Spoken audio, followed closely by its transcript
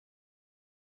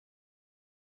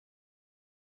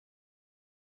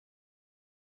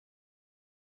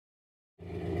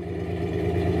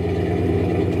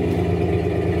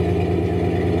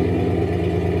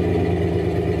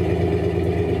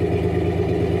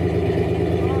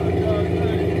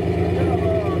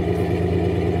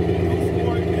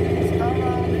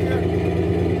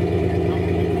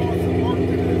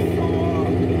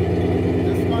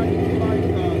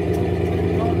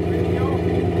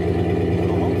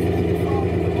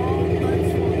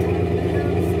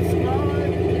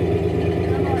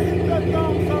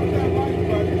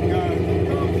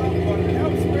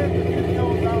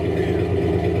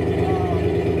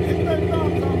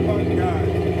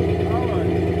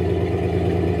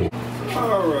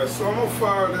so I'm gonna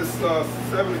fire this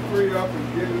 73 up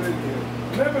and get it in here.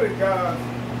 Limited, guys.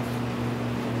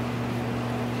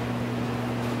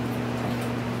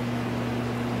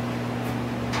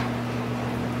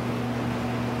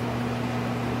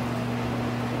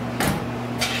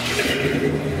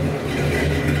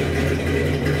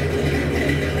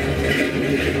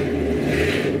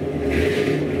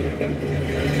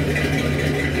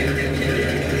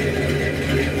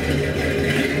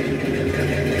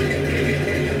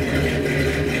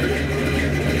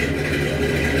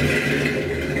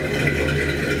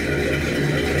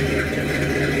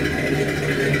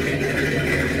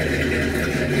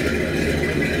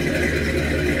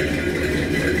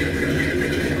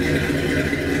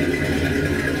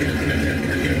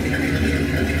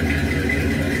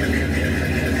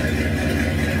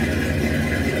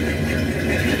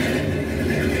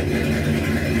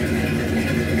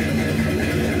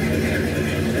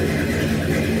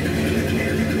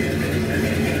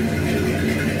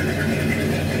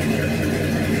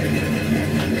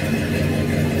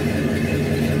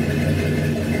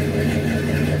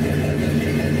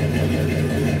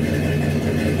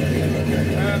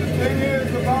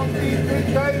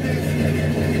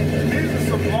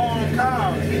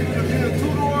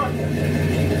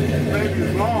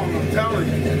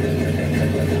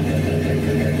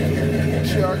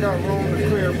 I got room to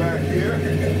clear back here.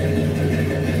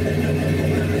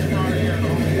 This front end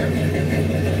on here.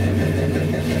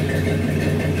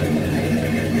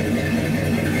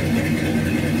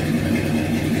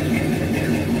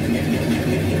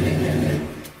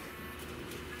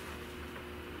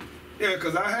 Yeah,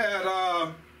 because I had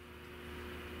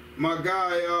my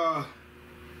guy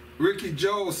Ricky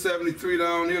Joe 73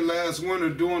 down here last winter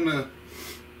doing the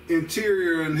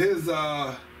interior, and his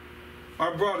I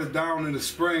brought it down in the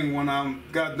spring when I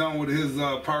got done with his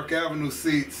Park Avenue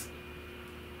seats.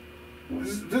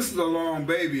 This is a long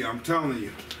baby, I'm telling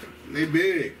you. They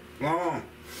big, long.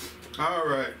 All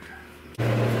right. All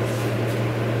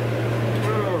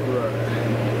right.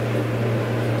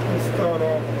 Let's start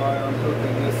off by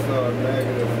unhooking this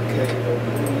negative cable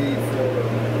we need for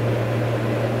the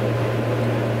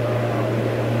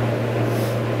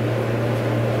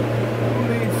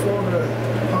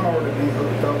power to be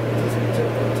hooked up at this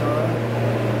particular time.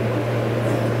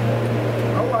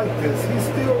 I like this. He's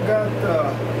still got the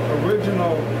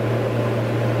original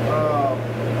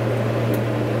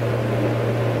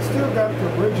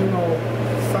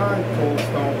side post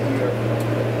on here,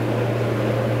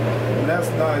 and that's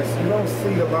nice. You don't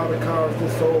see a lot of cars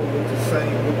this old with the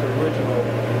original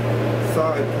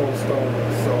side post on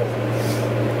it, so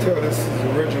tell this is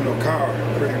the original car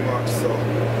pretty much. So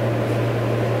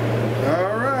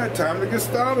alright, time to get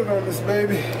started on this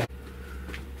baby.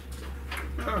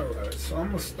 Alright, so I'm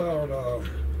gonna start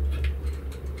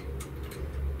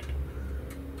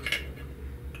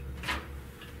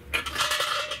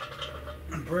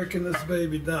breaking this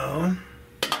baby down.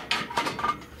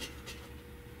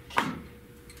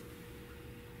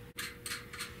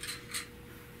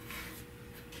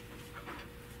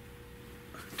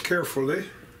 Carefully.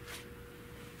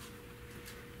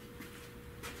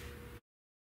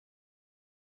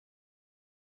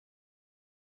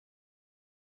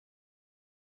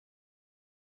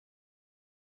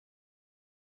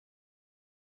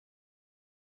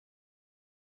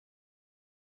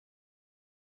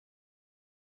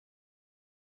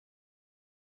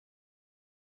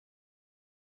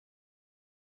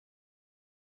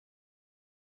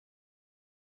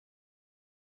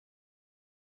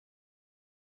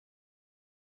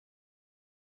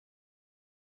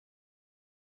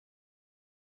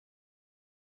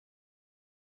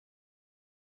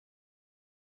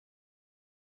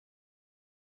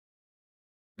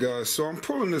 Guys, so I'm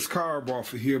pulling this carb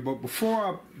off of here, but before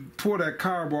I pull that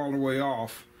carb all the way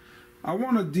off, I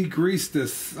want to degrease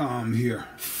this here.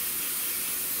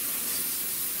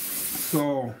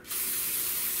 So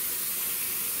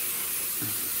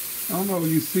I don't know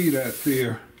if you see that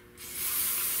there,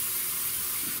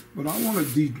 but I want to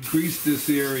degrease this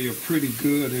area pretty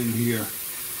good in here.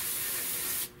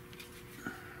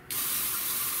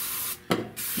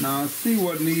 Now I see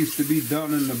what needs to be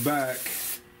done in the back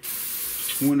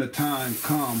when the time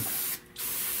comes.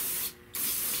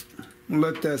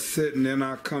 Let that sit, and then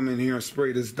I'll come in here and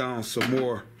spray this down some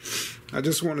more. I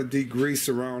just want to degrease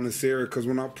around this area, because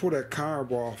when I pull that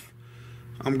carb off,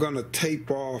 I'm going to tape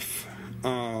off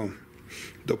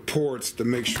the ports to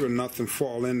make sure nothing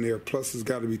fall in there. Plus it's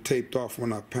got to be taped off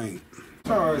when I paint.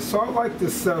 Alright, so I like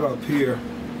this setup here.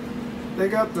 They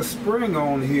got the spring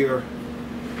on here.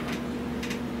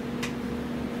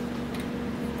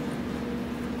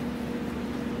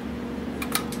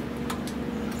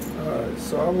 Alright,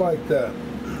 so I like that.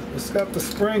 It's got the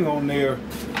spring on there,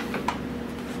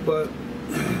 but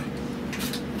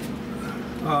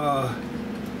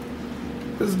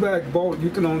this back bolt,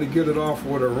 you can only get it off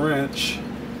with a wrench.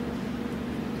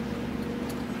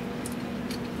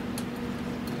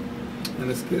 And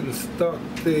it's getting stuck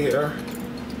there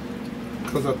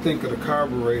because I think of the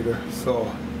carburetor. So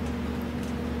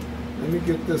let me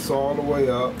get this all the way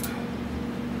up.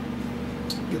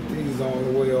 Get these all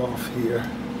the way off here.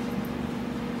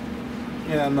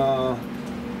 And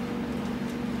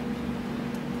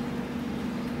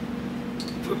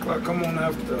look like I'm gonna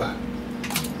have to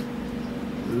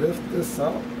lift this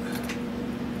up.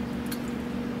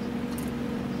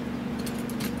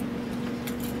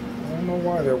 I don't know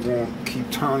why that won't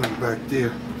keep turning back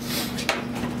there.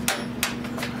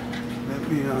 Let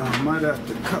me, might have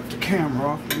to cut the camera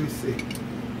off. Let me see.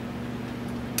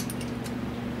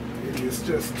 Maybe it's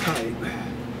just tight.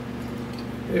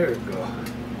 There we go.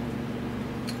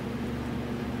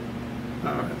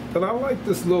 Alright, but I like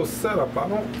this little setup. I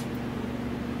don't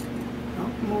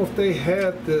know if they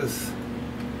had this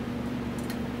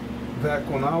back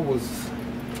when I was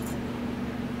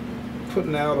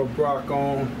putting out a Brock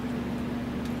on.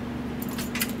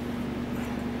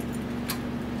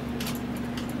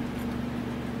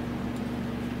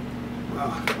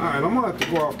 Alright, I'm gonna have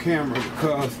to go off camera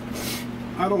because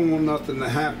I don't want nothing to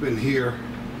happen here.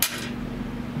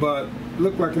 But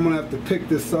look like I'm gonna have to pick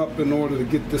this up in order to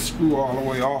get this screw all the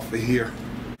way off of here.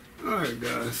 Alright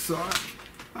guys, so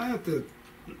I have to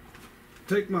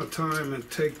take my time and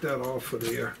take that off of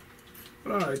there.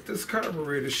 But alright, this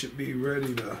carburetor should be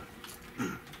ready to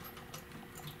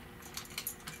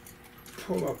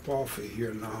pull up off of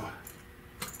here now.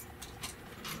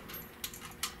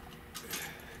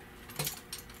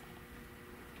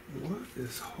 What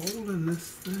is holding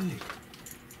this thing?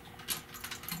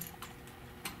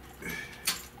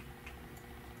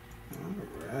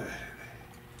 Alright.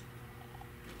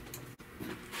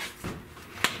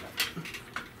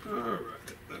 Alright,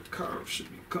 that carb should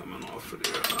be coming off of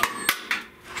there.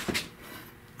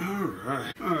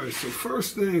 Alright. Alright, so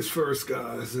first things first,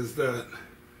 guys, is that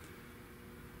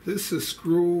this is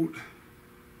screwed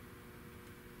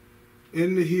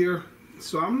into here.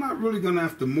 So I'm not really going to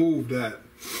have to move that.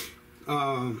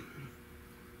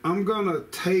 I'm going to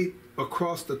tape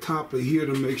across the top of here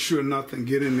to make sure nothing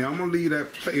get in there. I'm going to leave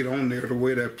that plate on there the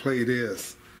way that plate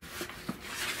is.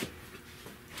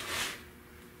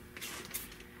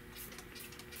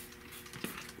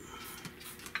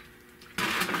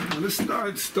 Now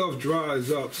this stuff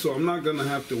dries up, so I'm not going to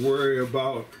have to worry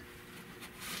about.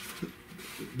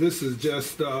 This is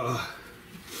just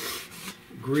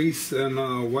grease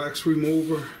and wax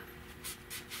remover.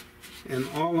 And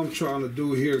all I'm trying to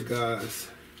do here, guys,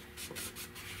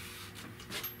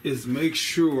 is make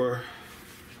sure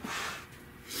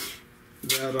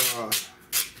that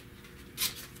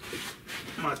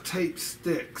my tape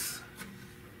sticks.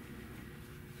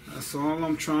 That's all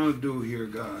I'm trying to do here,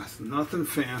 guys. Nothing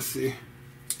fancy.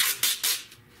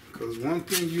 Because one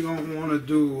thing you don't want to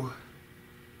do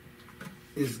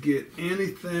is get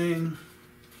anything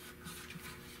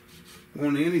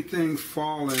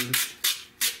falling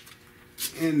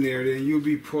in there. Then you'll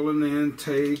be pulling the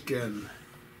intake and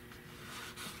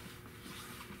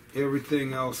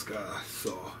everything else, guys.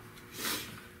 So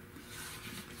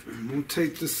I'm gonna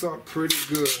take this up pretty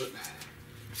good,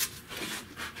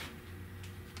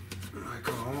 like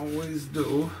I always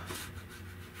do.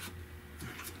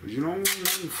 You don't want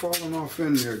nothing falling off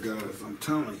in there, guys, I'm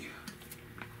telling you.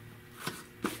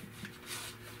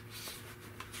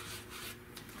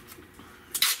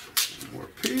 One more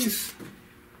piece,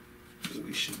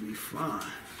 we should be fine.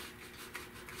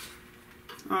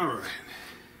 Alright.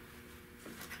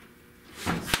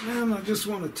 And I just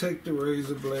want to take the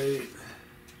razor blade,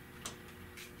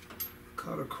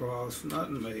 cut across,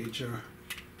 nothing major.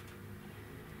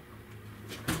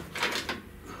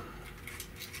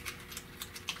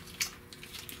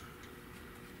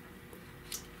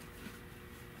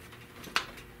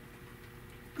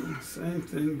 Same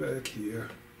thing back here.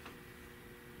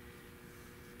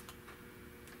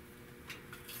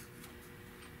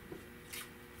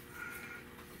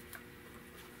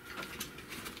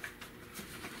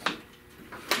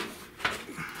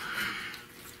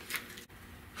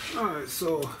 Alright,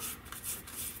 so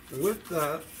with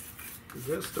that,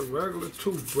 just a regular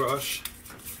toothbrush.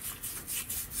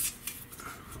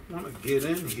 I want to get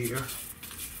in here.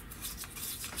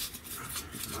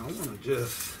 I want to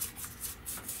just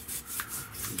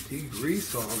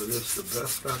degrease all of this the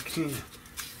best I can.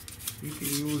 You can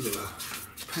use a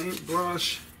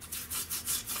paintbrush,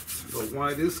 but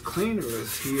why this cleaner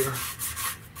is here,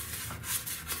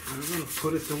 I'm gonna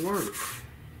put it to work.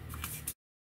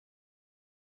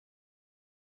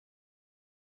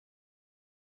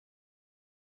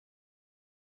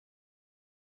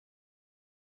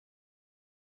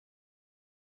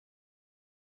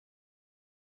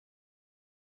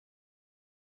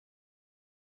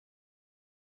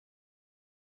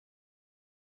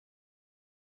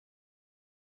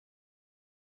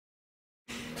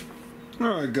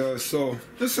 Alright guys, so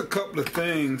just a couple of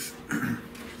things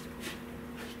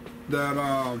that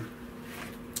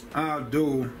I'll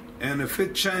do, and if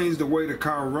it changed the way the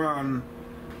car run,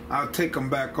 I'll take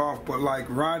them back off. But like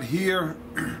right here,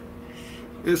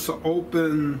 it's an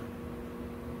open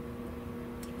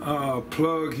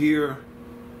plug here,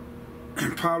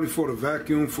 probably for the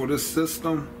vacuum for this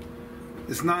system.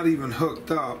 It's not even hooked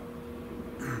up,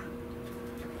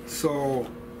 so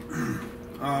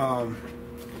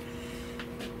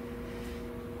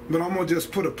but I'm gonna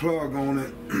just put a plug on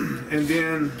it. And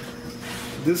then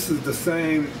this is the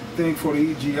same thing for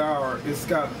the EGR. It's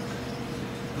got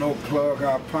no plug.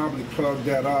 I'll probably plug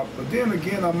that up, but then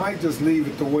again, I might just leave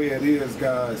it the way it is,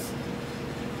 guys,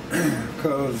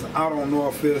 because I don't know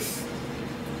if it's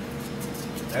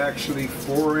actually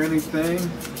for anything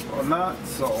or not,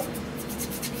 so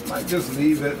I might just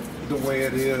leave it the way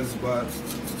it is. But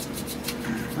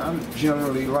I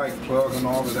generally like plugging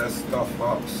all of that stuff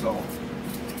up, so.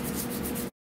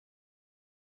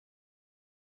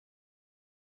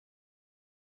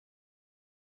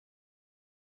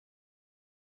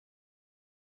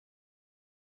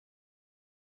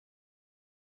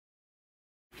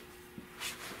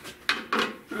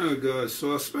 Alright guys,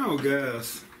 so I smell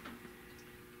gas.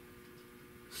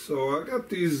 So I got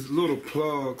these little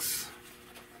plugs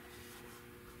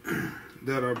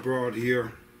that I brought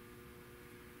here.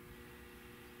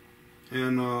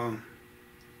 And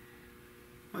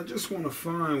I just want to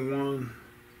find one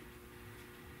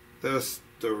that's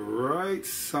the right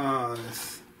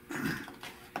size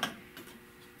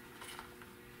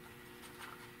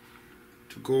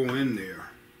to go in there.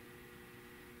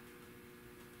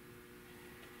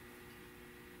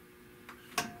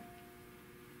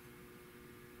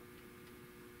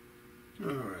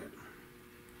 Alright,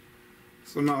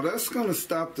 so now that's going to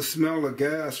stop the smell of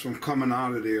gas from coming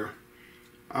out of there.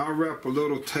 I'll wrap a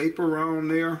little tape around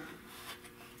there.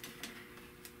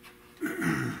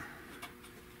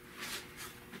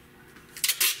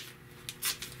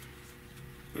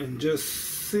 And just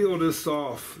seal this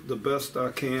off the best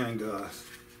I can, guys.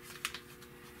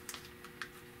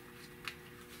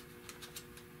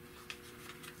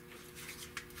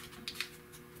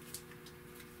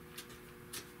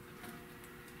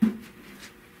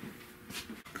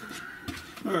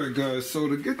 Alright guys, so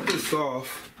to get this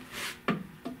off,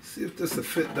 see if this will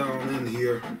fit down in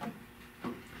here.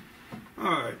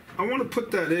 Alright, I want to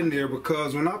put that in there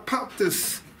because when I pop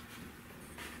this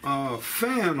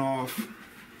fan off,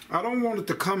 I don't want it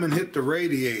to come and hit the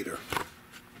radiator.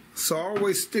 So I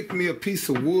always stick me a piece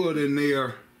of wood in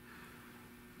there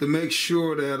to make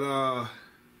sure that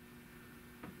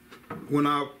when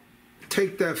I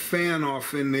take that fan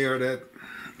off in there, that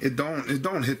it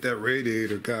don't hit that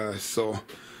radiator, guys. So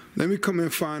let me come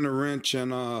and find a wrench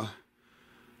and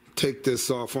take this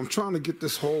off. I'm trying to get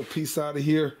this whole piece out of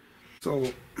here.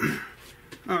 So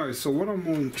alright, so what I'm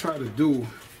going to try to do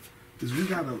is we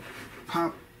got to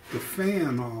pop the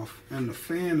fan off, and the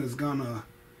fan is gonna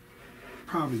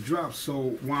probably drop.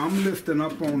 So while I'm lifting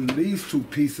up on these two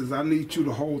pieces, I need you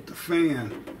to hold the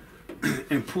fan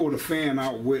and pull the fan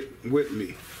out with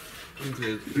me.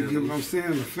 Okay. You get what I'm saying?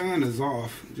 The fan is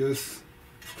off. Just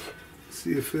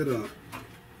see if it'll.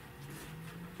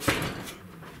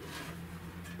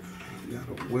 You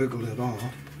gotta wiggle it off.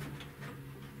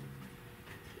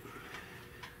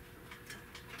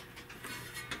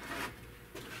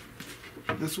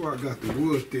 That's why I got the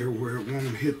wood there where it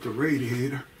won't hit the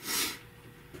radiator.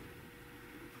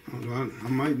 Although I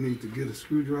might need to get a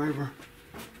screwdriver.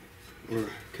 Or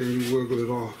can you wiggle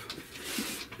it off?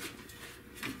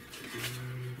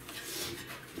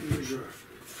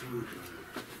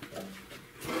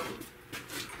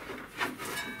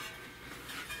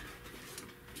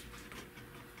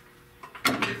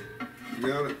 You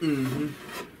got it? Mm-hmm.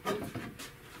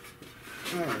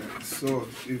 Alright, so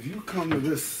if you come to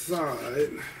this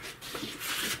side,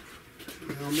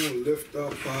 now I'm going to lift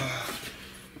up,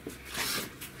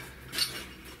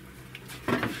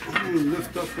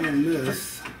 on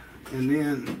this, and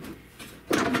then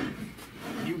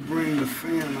you bring the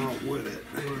fan out with it.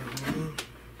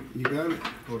 You got it?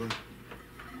 Hold on.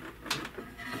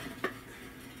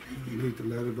 You need to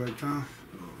let it back down?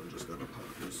 No, I just got to pop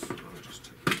this. I'll just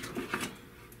take it down.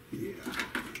 Yeah.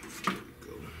 There we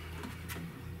go.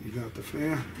 You You got the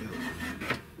fan? Yep.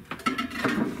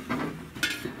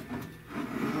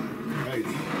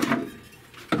 Alrighty.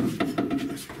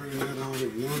 Let's bring that out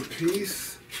in one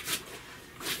piece.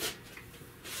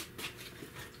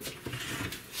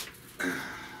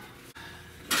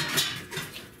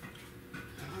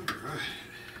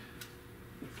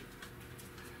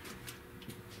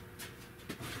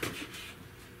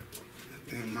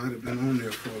 Might have been on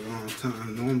there for a long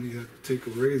time. Normally you have to take a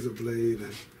razor blade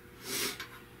and,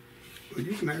 but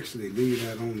you can actually leave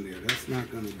that on there. That's not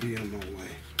going to be in my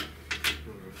way.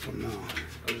 So no.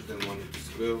 I just didn't want it to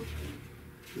spill.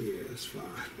 Yeah, it's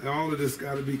fine. All of this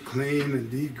got to be clean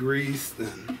and degreased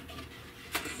and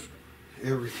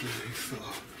everything. So,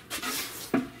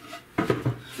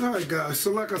 all right, guys.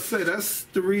 So like I said, that's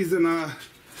the reason I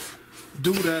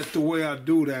do that the way I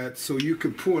do that, so you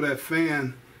can pull that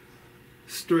fan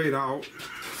straight out.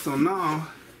 So now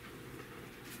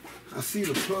I see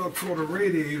the plug for the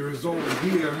radiator is over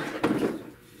here.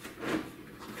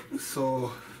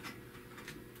 So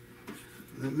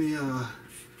let me I'm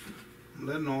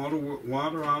letting all the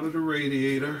water out of the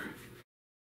radiator.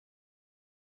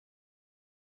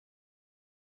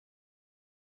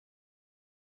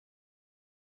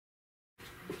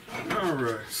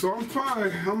 Alright, so I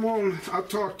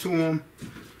talked to him.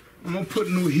 I'm gonna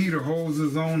put new heater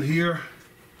hoses on here.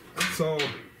 So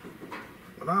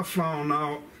what I found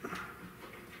out,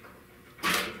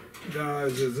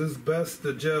 guys, is it's best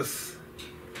to just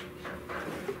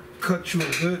cut you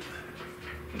a good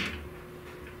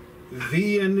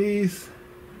V in these.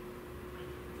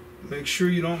 Make sure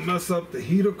you don't mess up the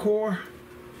heater core.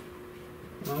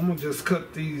 I'm gonna just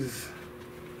cut these.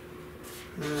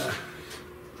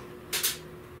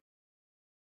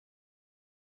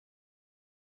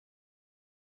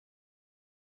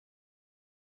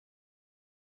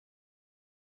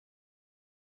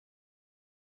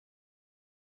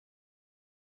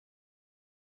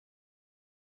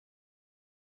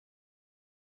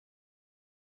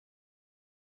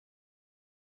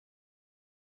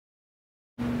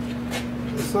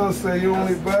 Son say he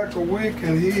only back a week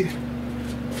and he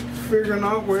figuring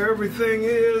out where everything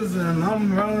is, and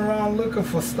I'm running around looking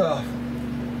for stuff.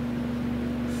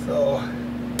 So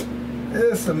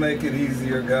this will make it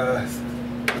easier, guys.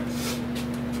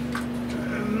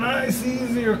 A nice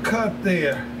easier cut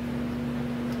there.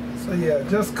 So yeah,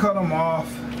 just cut them off,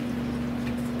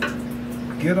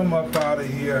 get them up out of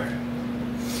here,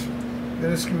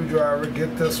 get a screwdriver,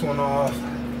 get this one off.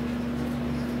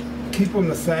 Keep them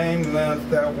the same length,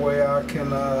 that way I can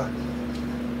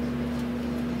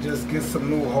just get some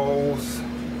new holes.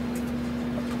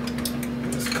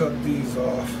 Just cut these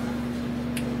off.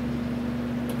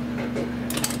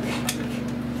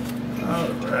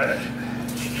 Alright.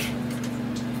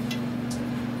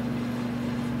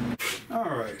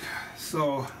 Alright,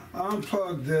 so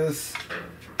unplug this.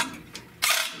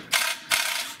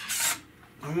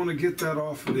 I want to get that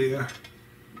off of there.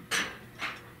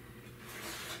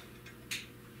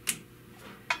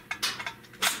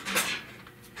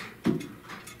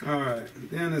 Alright,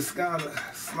 then it's got a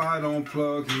slide-on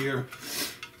plug here.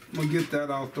 I'm going to get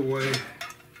that out the way.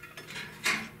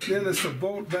 Then it's a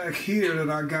bolt back here that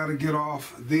I got to get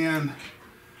off. Then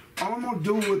all I'm going to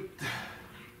do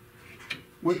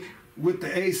with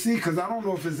the AC, because I don't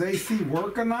know if it's AC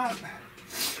work or not,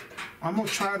 I'm going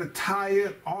to try to tie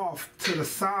it off to the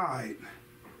side.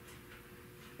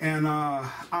 And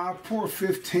I'll pour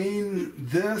 15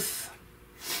 this,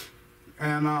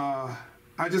 and I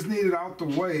just need it out the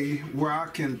way where I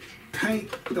can paint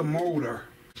the motor.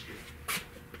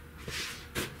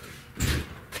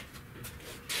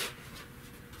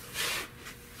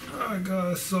 Alright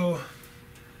guys, so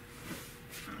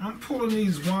I'm pulling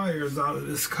these wires out of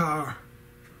this car,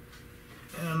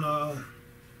 and I'm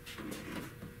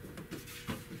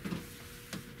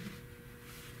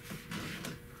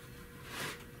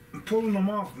pulling them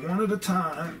off one at a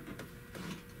time.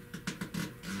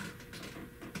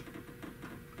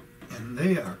 And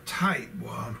they are tight, boy,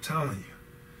 I'm telling you.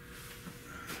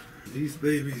 These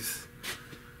babies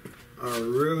are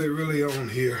really, really on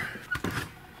here.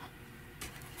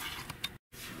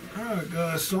 Alright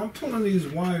guys, so I'm pulling these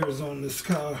wires on this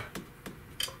car.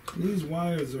 These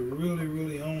wires are really,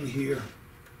 really on here.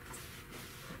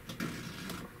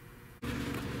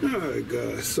 Alright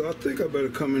guys, so I think I better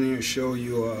come in here and show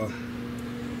you,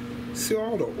 see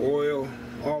all the oil,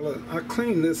 I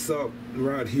cleaned this up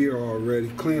right here already,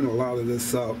 cleaned a lot of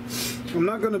this up. I'm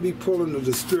not going to be pulling the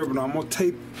distributor, I'm going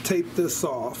to tape this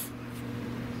off.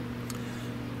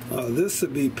 This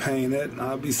would be painted,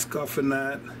 I'll be scuffing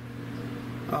that.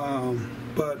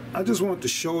 But I just want to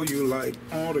show you like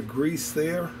all the grease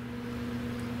there.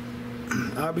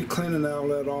 I'll be cleaning all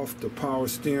that off the power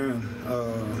steering,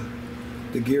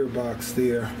 the gearbox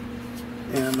there,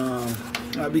 and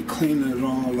I'll be cleaning it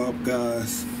all up,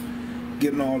 guys,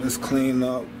 getting all this cleaned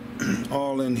up,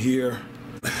 all in here.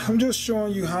 I'm just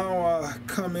showing you how I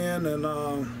come in and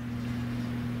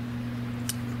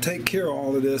take care of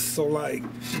all of this. So like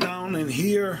down in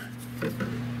here,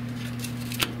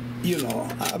 you know,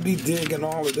 I'll be digging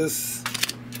all of this.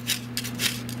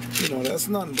 You know, that's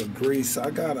nothing but grease.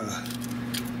 I got a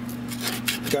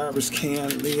garbage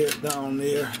can lid down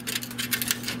there.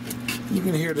 You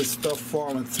can hear this stuff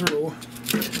falling through.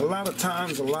 A lot of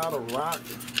times, a lot of rock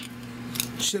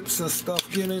chips and stuff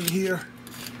get in here.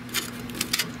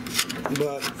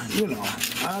 But, you know,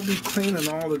 I'll be cleaning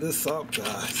all of this up,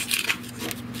 guys.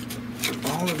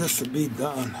 All of this will be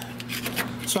done.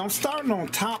 So I'm starting on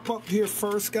top up here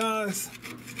first, guys.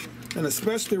 And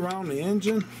especially around the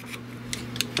engine.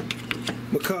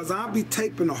 Because I'll be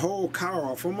taping the whole car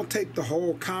off. I'm going to tape the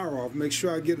whole car off. Make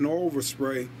sure I get an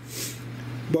overspray.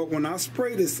 But when I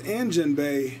spray this engine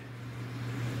bay,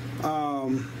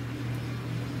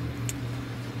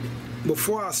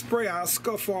 before I spray, I'll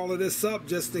scuff all of this up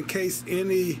just in case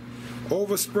any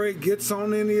overspray gets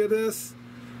on any of this.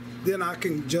 Then I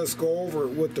can just go over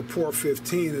it with the Pour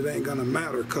 15. It ain't going to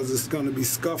matter because it's going to be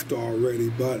scuffed already.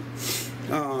 But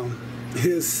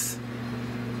his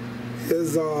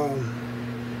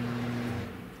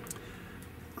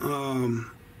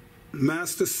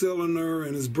master cylinder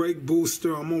and his brake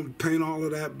booster, I'm going to paint all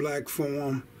of that black for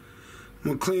him.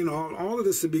 I'm going to clean all of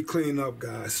this to be cleaned up,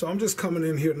 guys. So I'm just coming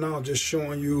in here now just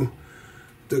showing you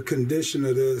the condition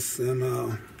of this. And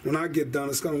when I get done,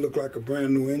 it's going to look like a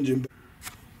brand new engine.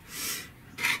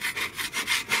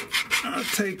 I'll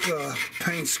take a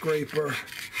paint scraper,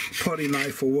 putty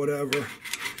knife or whatever,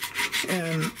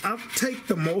 and I'll take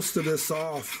the most of this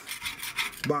off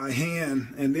by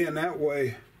hand, and then that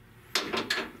way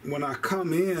when I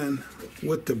come in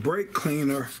with the brake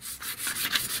cleaner,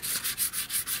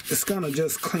 it's gonna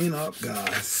just clean up,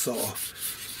 guys. So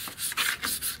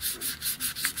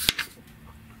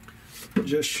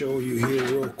just show you here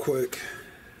real quick.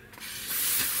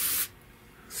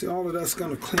 See, all of that's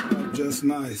gonna clean up just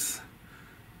nice.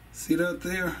 See that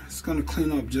there? It's gonna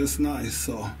clean up just nice.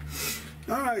 So all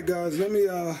right, guys, let me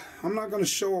I'm not gonna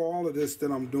show all of this that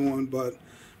I'm doing, but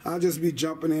I'll just be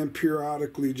jumping in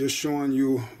periodically, just showing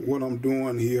you what I'm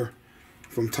doing here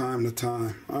from time to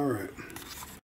time. All right.